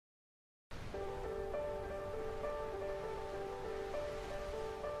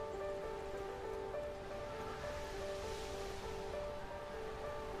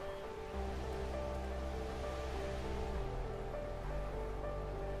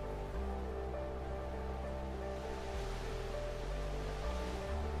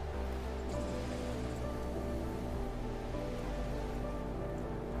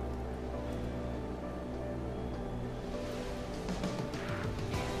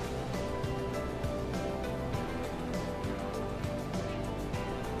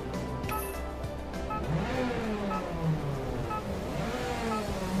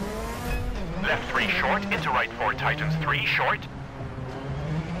3 short, into right 4 tightens 3 short.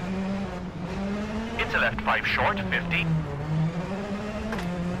 Into left 5 short, 50.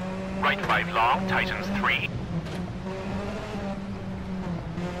 Right 5 long, tightens 3.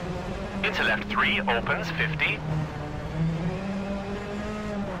 Into left 3, opens 50.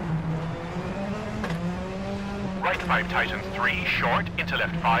 Right 5 tightens 3, short, into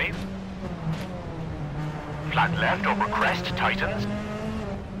left 5. Flat left over crest, tightens.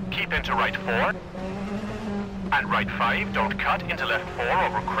 Keep into right 4. And right 5, don't cut, into left 4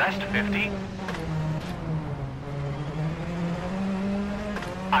 over crest, 50.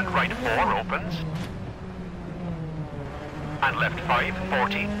 And right 4 opens. And left 5,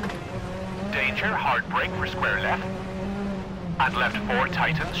 40. Danger, hard brake for square left. And left 4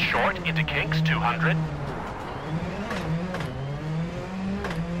 tightens, short, into kinks, 200.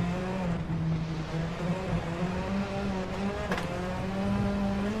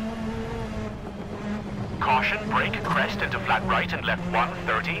 Caution, brake, crest into flat right and left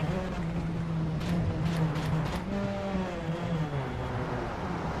 130.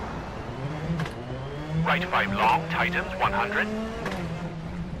 Right 5 long, tightens 100.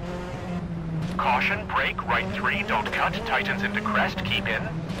 Caution, brake, right 3, don't cut, tightens into crest, keep in.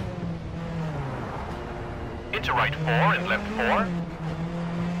 Into right 4 and left 4.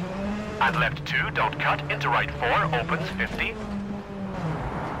 And left 2, don't cut, into right 4, opens 50.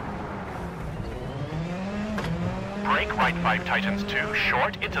 Brake, right 5 tightens 2,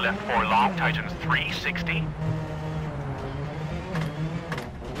 short, into left 4 long, tightens 3, 60.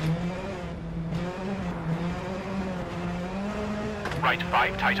 Right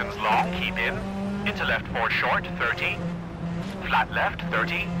 5 tightens long, keep in. Into left 4 short, 30. Flat left,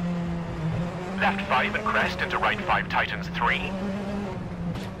 30. Left 5 and crest into right 5 tightens 3.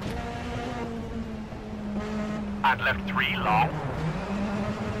 And left 3 long.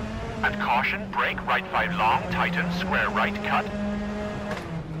 And caution, brake, right 5 long, tightens, square right, cut.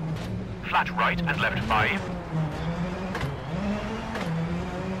 Flat right and left 5.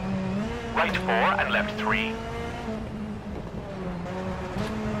 Right 4 and left 3.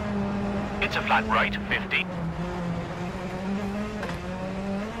 Into flat right, 50.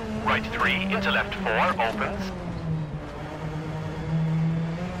 Right 3, into left 4, opens.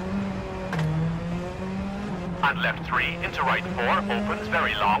 And left 3, into right 4, opens,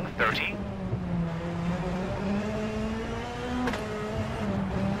 very long, 30.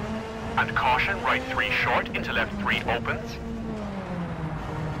 And caution, right 3 short, into left 3, opens.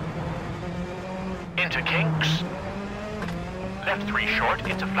 Into kinks. Left 3 short,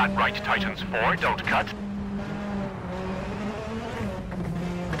 into flat right, tightens 4, don't cut.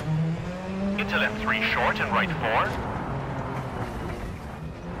 Into left 3 short and right 4.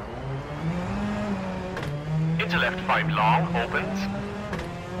 Into left 5 long, opens.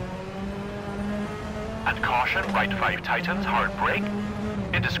 And caution, right 5 tightens, hard brake.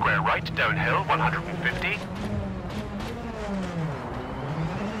 Into square right, downhill, 150.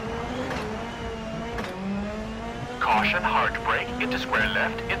 Caution, hard brake, into square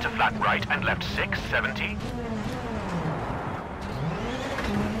left, into flat right and left 6, 70.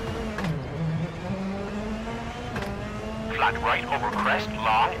 Flat right over crest,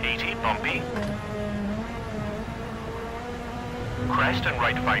 long, 80, bumpy. Crest and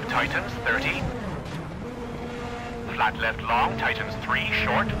right 5 tightens, 30. Flat left long, tightens 3,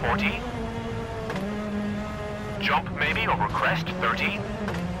 short, 40. Jump maybe over crest, 30.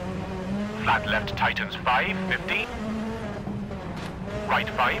 Flat left tightens 5, 50. Right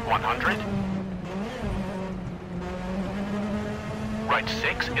 5, 100. Right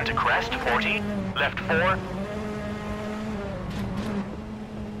 6 into crest, 40. Left 4.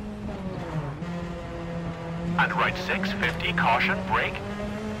 And right 6, 50, caution, brake.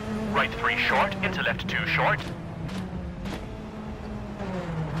 Right 3 short, into left 2 short.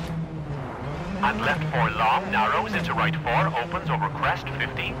 And left 4 long, narrows, into right 4, opens over crest,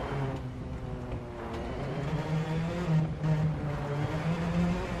 50.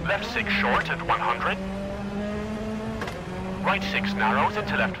 Left 6 short at 100. Right 6 narrows,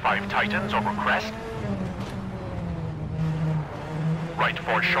 into left 5 tightens, over crest. Right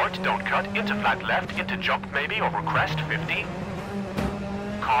 4 short, don't cut, into flat left, into jump maybe, over crest, 50.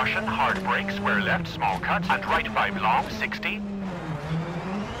 Caution, hard brake, square left, small cut, and right 5 long, 60.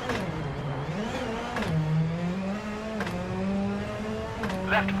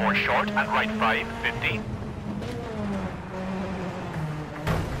 Left 4 short, and right 5, 50.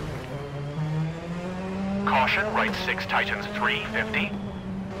 Caution, right 6 tightens 3, 50.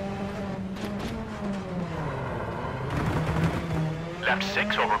 Left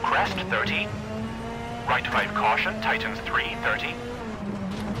 6 over crest, 30. Right 5 caution, tightens 3, 30.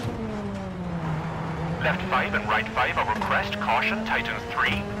 Left 5 and right 5 over crest, caution, tightens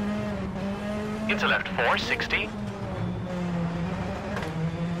 3. Into left 4, 60.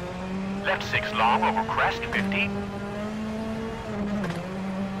 Left 6 long over crest, 50.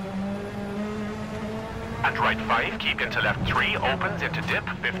 And right 5, keep into left 3, opens into dip,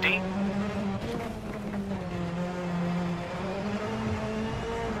 50.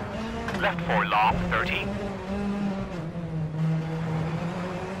 Left 4 long, 30.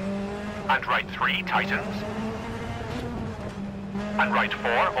 And right 3, tightens. And right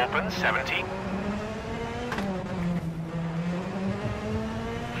 4, opens, 70.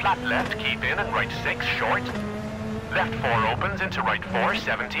 Flat left, keep in, and right 6, short. Left 4 opens into right 4,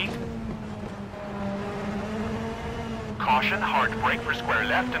 70. Caution, hard brake for square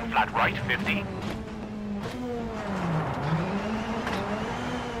left and flat right, 50.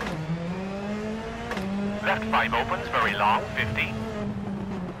 Left 5 opens, very long, 50.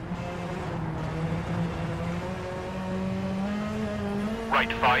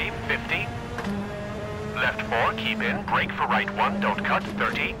 Right 5, 50. Left 4, keep in, brake for right 1, don't cut,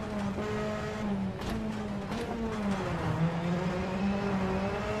 30.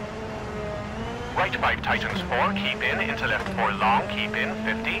 Right 5 tightens 4, keep in, into left 4 long, keep in,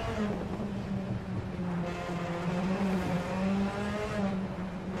 50.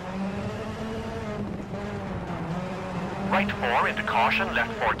 Right 4 into caution,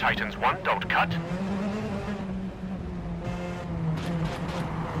 left 4 tightens 1, don't cut.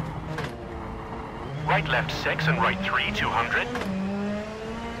 Right left 6 and right 3, 200.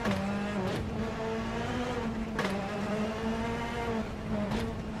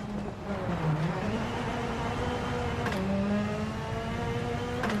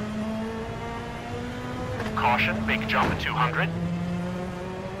 Caution, big jump at 200.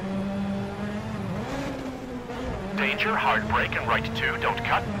 Danger, hard brake and right 2, don't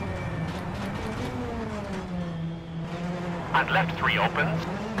cut. And left 3 opens.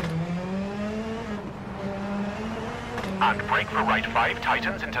 And brake for right 5,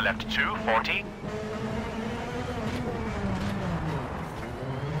 tightens into left 2, 40.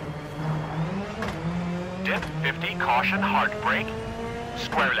 Dip, 50, caution, hard brake.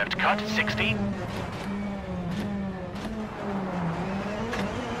 Square left cut, 60.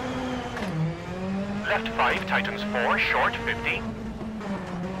 Left 5, tightens 4, short, 50.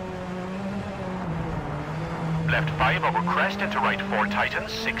 Left 5 over crest into right 4,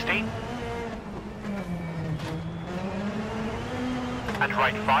 tightens, 60. And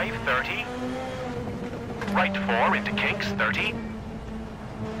right 5, 30. Right 4 into kinks, 30.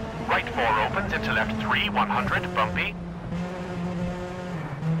 Right 4 opens into left 3, 100, bumpy.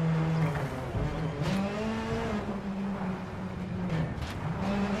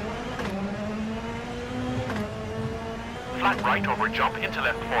 Flat right over jump into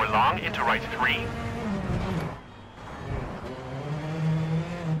left 4 long, into right 3.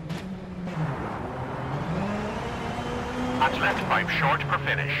 And left 5 short for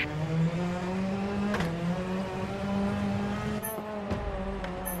finish.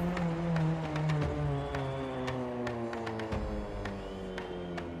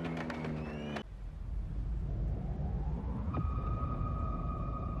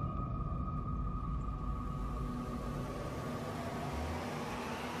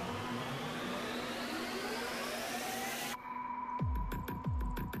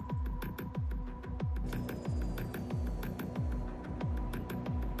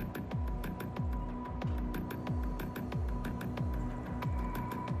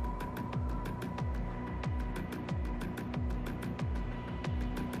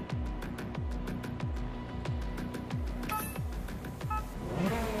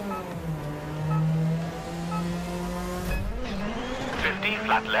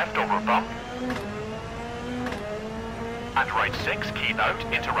 Flat left over bump. And right 6, keep out,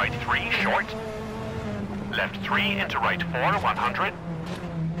 into right 3, short. Left 3, into right 4, 100.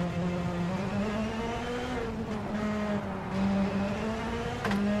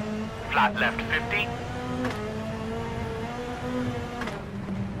 Flat left 50.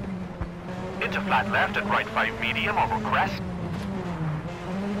 Into flat left and right 5 medium over crest.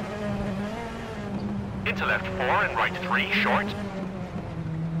 Into left 4 and right 3, short.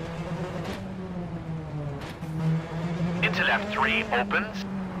 Into left 3, opens.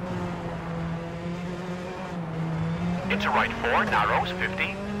 Into right 4, narrows,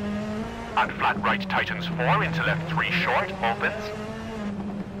 50. And flat right tightens 4, into left 3, short, opens.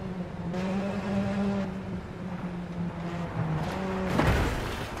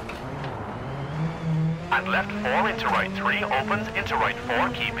 And left 4, into right 3, opens, into right 4,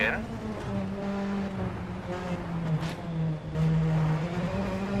 keep in.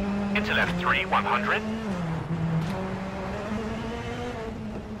 Into left 3, 100.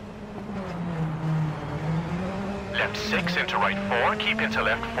 Left 6 into right 4, keep into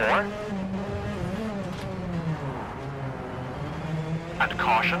left 4. And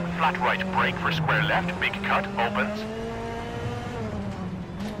caution, flat right brake for square left, big cut, opens.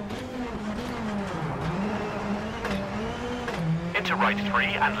 Into right 3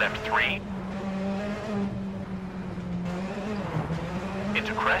 and left 3.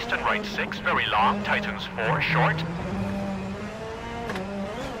 Into crest and right 6, very long, tightens 4, short.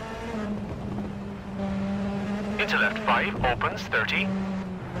 Into left 5, opens 30.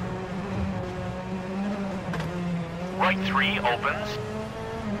 Right 3, opens.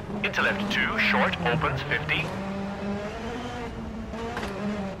 Into left 2, short, opens 50.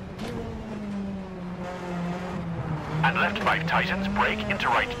 And left 5 tightens, brake, into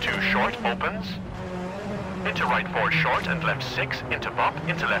right 2, short, opens. Into right 4, short, and left 6, into bump,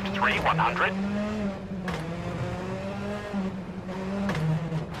 into left 3, 100.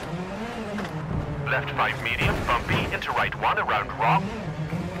 Left 5 medium, bumpy, into right 1, around rock.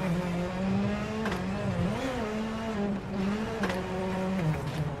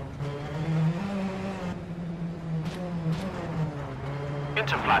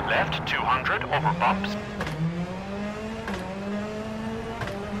 Into flat left, 200, over bumps.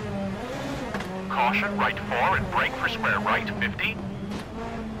 Caution, right 4 and brake for square right, 50.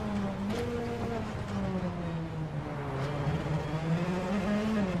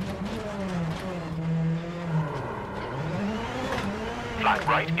 Flat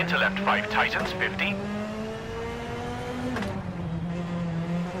right into left 5 tightens, 50.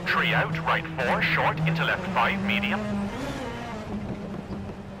 Tree out, right 4, short into left 5, medium.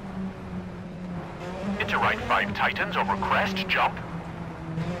 Into right 5 tightens, over crest, jump.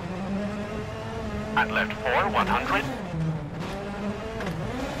 And left 4, 100.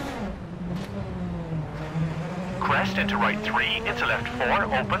 Crest into right 3, into left 4,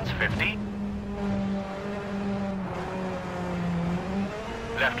 opens 50.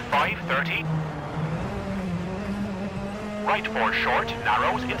 Left 5, 30. Right 4 short,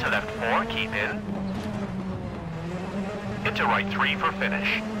 narrows, into left 4, keep in. Into right 3 for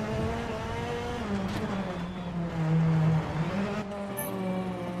finish.